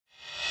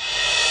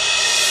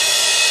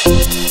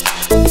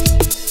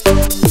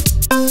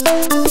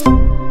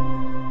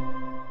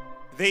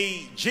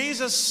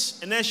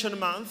Jesus Nation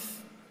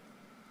Month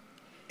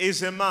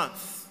is a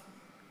month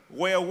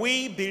where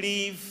we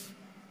believe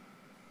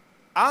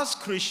as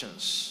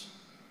Christians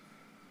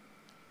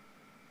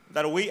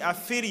that we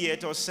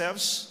affiliate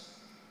ourselves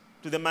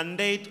to the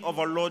mandate of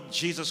our Lord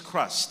Jesus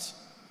Christ,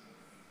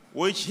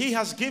 which he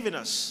has given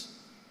us,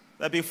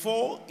 that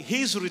before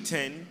his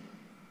return,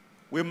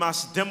 we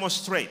must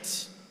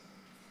demonstrate.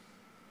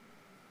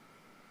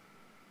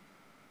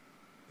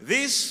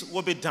 This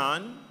will be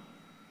done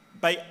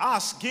by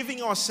us giving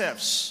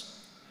ourselves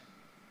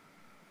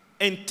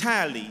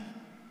entirely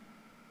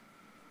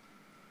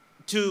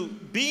to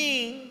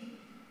being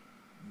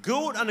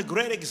good and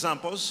great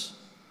examples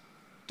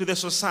to the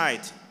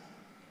society.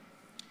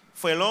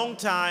 For a long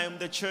time,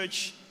 the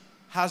church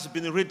has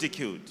been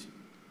ridiculed.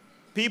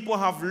 People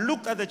have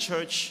looked at the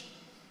church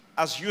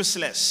as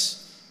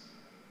useless,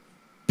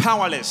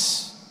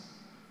 powerless,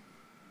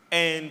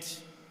 and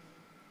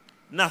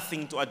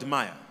nothing to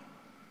admire.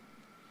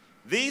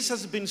 This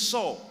has been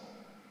so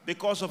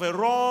because of a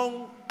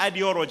wrong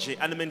ideology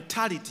and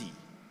mentality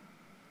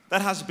that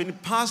has been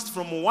passed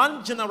from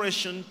one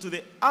generation to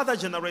the other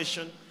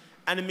generation,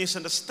 and a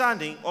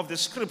misunderstanding of the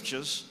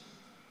scriptures,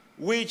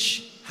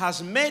 which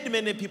has made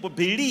many people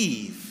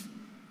believe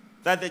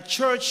that the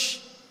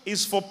church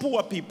is for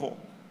poor people.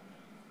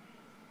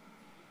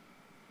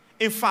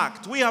 In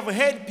fact, we have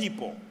heard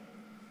people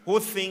who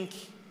think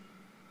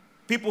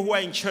people who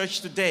are in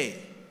church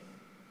today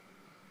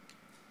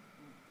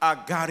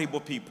are gullible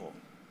people.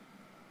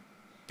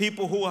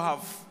 People who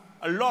have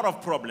a lot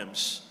of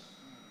problems,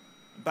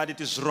 but it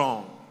is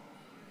wrong.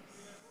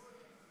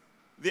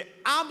 The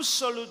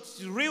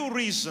absolute real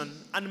reason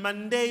and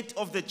mandate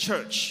of the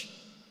church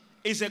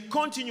is a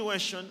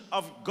continuation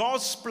of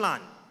God's plan,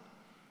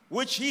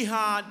 which he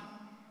had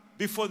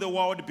before the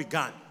world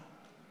began.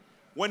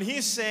 When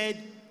he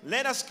said,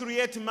 let us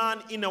create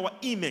man in our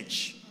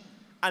image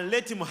and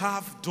let him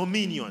have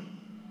dominion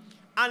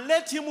and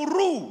let him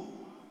rule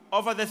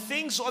over the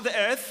things of the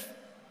earth,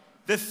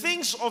 the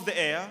things of the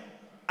air,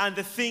 and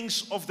the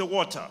things of the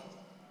water.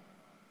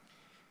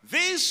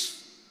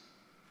 This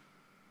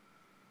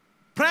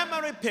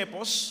primary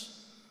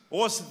purpose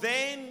was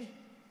then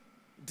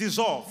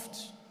dissolved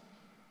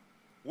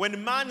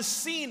when man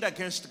sinned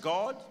against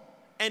God,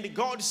 and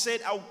God said,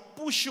 I'll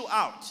push you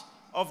out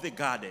of the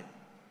garden.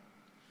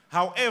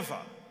 However,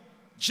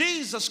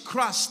 Jesus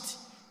Christ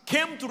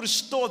came to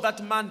restore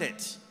that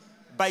mandate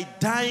by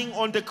dying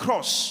on the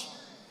cross.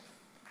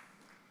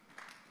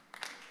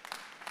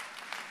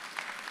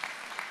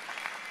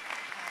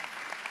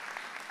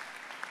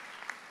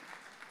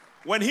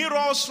 When he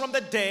rose from the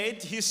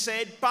dead, he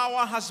said,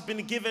 power has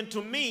been given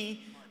to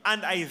me,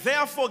 and I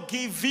therefore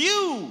give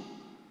you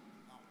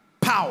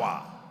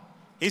power.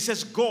 He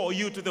says, go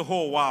you to the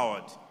whole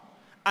world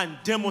and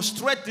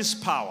demonstrate this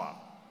power.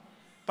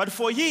 But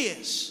for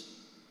years,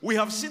 we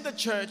have seen the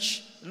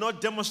church not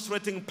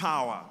demonstrating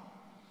power.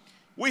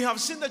 We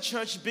have seen the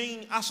church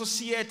being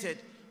associated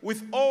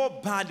with all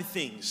bad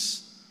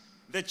things.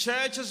 The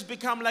church has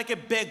become like a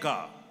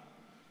beggar.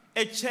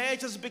 A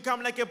church has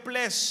become like a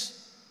place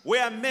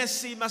where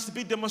mercy must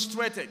be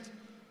demonstrated.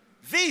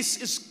 This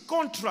is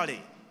contrary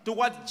to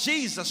what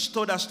Jesus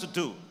told us to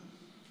do.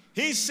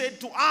 He said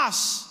to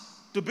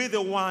us to be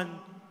the one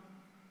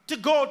to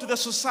go to the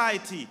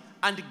society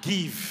and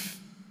give.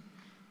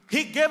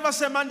 He gave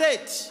us a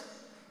mandate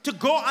to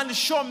go and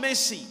show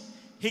mercy.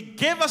 He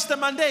gave us the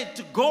mandate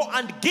to go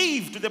and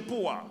give to the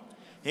poor.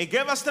 He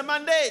gave us the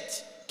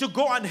mandate to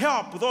go and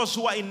help those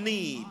who are in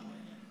need.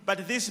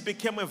 But this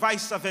became a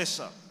vice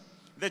versa.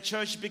 The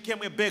church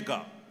became a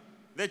beggar.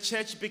 The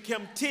church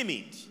became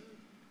timid.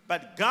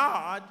 But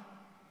God,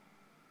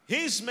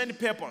 his main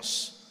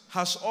purpose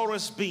has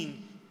always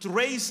been to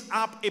raise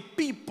up a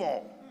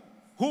people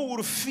who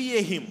will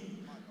fear him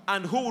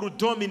and who will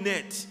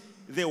dominate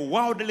the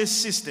worldly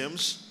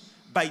systems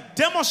by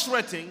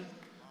demonstrating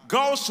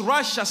God's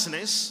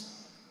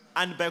righteousness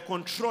and by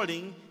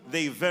controlling the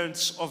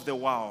events of the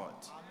world.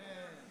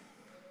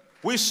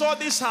 We saw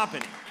this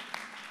happening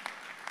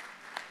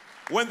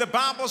when the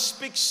Bible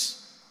speaks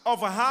of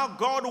how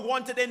God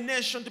wanted a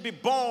nation to be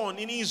born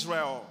in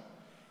Israel.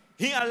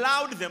 He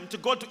allowed them to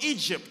go to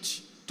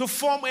Egypt to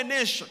form a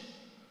nation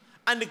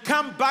and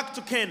come back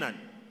to Canaan.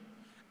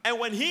 And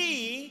when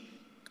he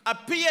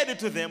appeared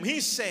to them,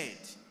 he said,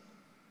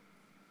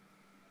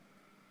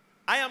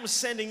 I am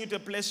sending you to a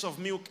place of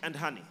milk and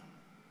honey.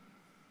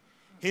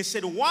 He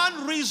said,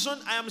 one reason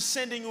I am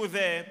sending you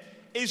there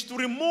is to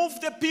remove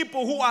the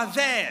people who are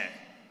there.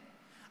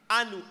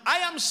 And I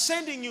am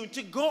sending you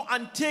to go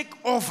and take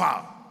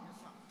over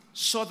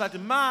so that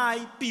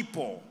my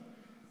people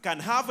can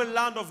have a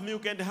land of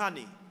milk and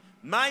honey.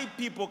 My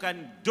people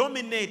can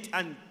dominate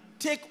and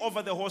take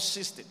over the whole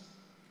system.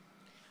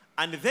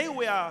 And there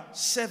were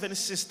 7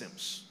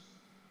 systems.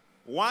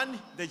 One,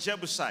 the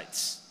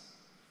Jebusites.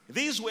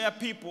 These were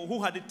people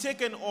who had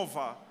taken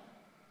over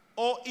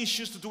all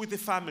issues to do with the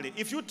family.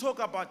 If you talk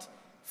about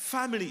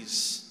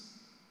families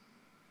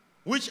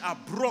which are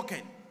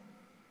broken,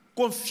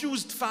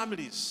 confused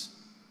families,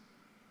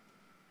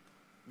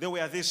 they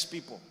were these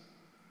people.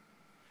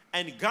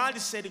 And God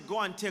said, go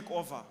and take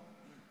over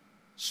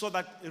so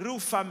that real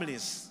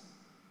families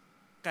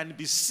can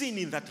be seen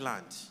in that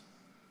land.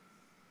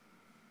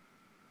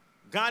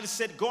 God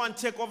said, go and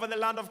take over the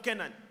land of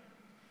Canaan.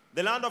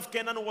 The land of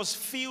Canaan was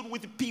filled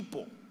with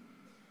people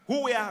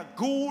who were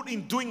good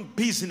in doing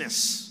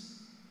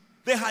business.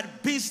 They had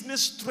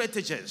business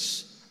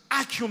strategies,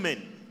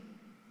 acumen.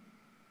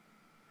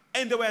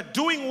 And they were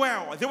doing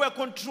well. They were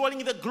controlling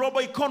the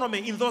global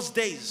economy in those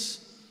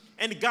days.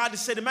 And God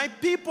said, my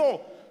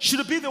people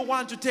should be the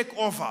one to take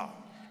over.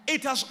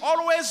 It has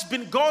always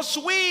been God's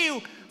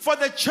will for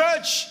the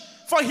church,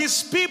 for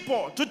his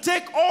people to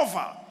take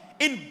over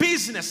in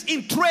business,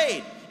 in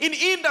trade, in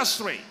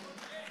industry.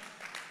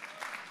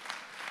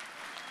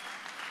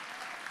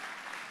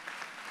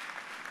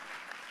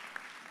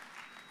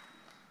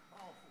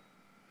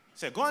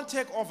 So go and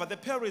take over the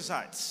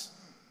Perizzites.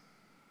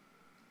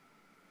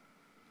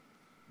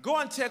 Go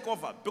and take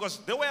over, because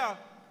there were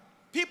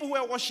people who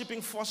were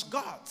worshiping false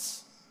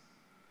gods.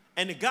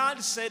 And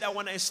God said, I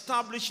want to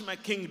establish my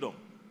kingdom.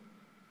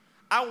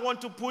 I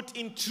want to put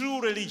in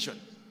true religion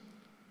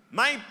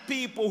my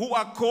people who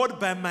are called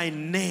by my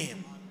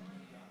name.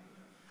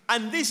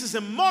 And this is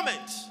a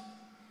moment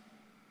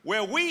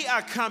where we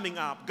are coming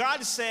up.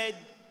 God said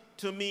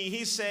to me,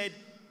 he said,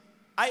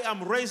 I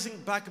am raising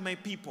back my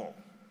people,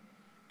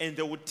 and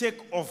they will take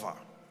over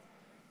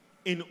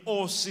in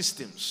all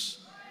systems.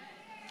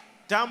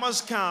 Time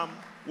has come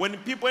when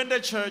people in the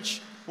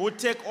church will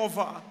take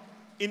over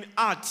in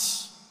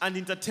arts and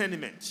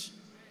entertainment.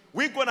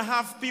 We're going to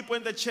have people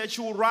in the church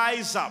who will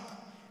rise up.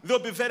 They'll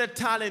be very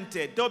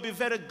talented. They'll be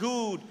very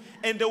good.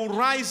 And they will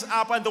rise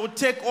up and they will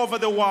take over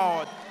the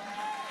world.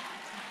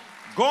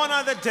 Gone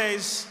are the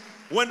days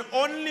when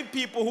only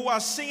people who are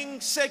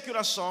singing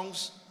secular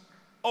songs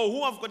or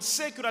who have got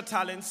secular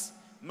talents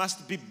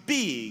must be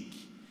big.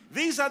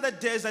 These are the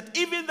days that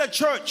even the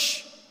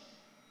church,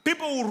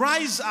 people will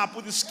rise up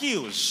with the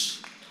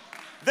skills.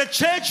 The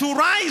church will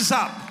rise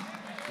up.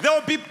 There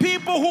will be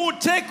people who will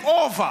take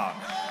over.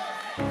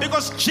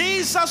 Because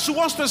Jesus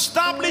wants to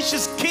establish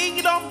his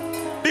kingdom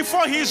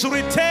before his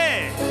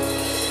return.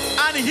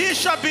 And he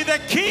shall be the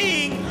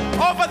king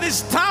over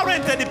these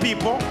talented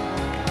people.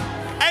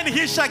 And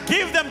he shall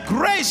give them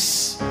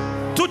grace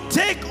to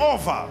take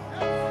over.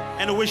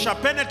 And we shall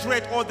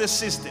penetrate all the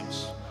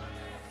systems.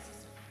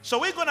 So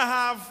we're going to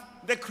have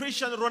the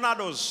Christian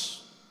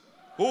Ronaldos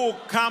who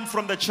come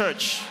from the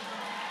church.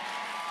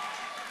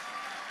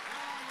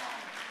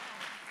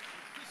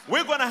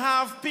 We're going to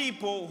have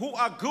people who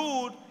are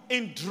good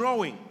in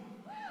drawing,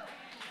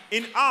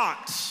 in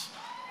art,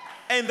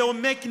 and they'll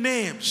make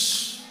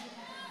names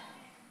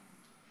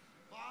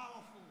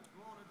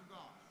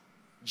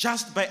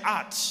just by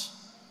art.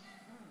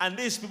 And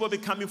these people will be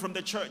coming from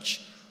the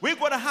church. We're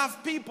going to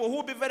have people who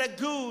will be very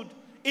good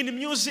in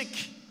music.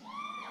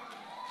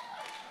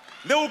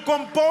 They will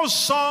compose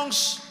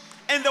songs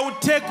and they will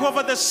take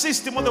over the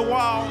system of the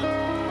world.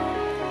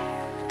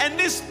 And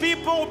these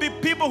people will be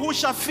people who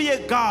shall fear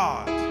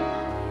God.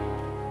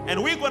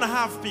 And we're going to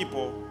have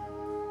people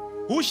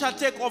who shall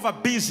take over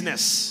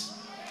business.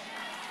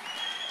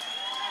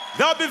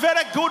 They'll be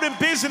very good in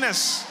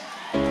business.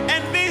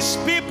 And these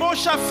people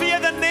shall fear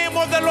the name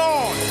of the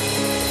Lord.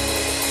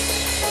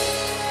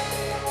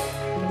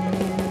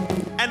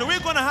 And we're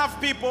going to have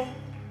people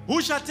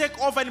who shall take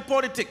over in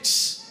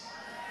politics.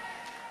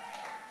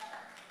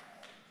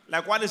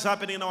 Like what is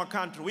happening in our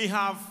country. We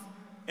have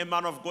a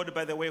man of God,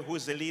 by the way, who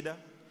is the leader.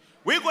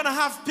 We're going to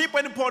have people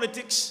in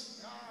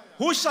politics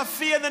who shall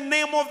fear the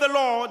name of the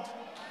Lord,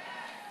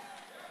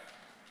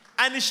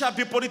 and it shall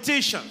be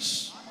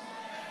politicians.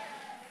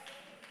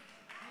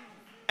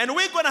 And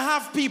we're going to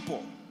have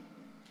people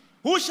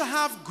who shall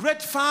have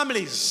great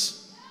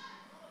families.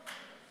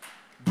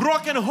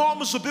 Broken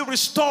homes will be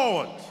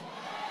restored.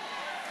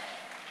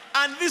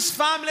 And these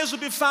families will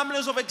be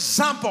families of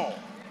example.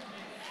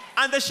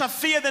 And they shall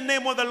fear the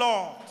name of the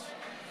Lord.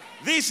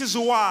 This is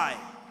why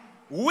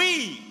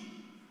we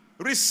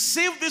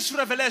received this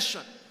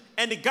revelation.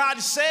 And God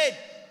said,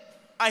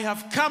 I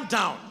have come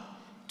down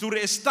to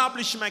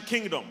reestablish my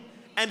kingdom.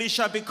 And it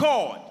shall be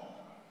called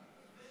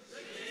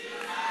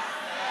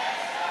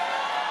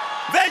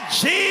the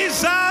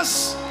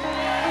Jesus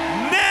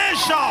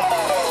Nation.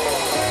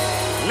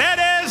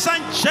 Ladies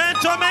and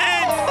gentlemen,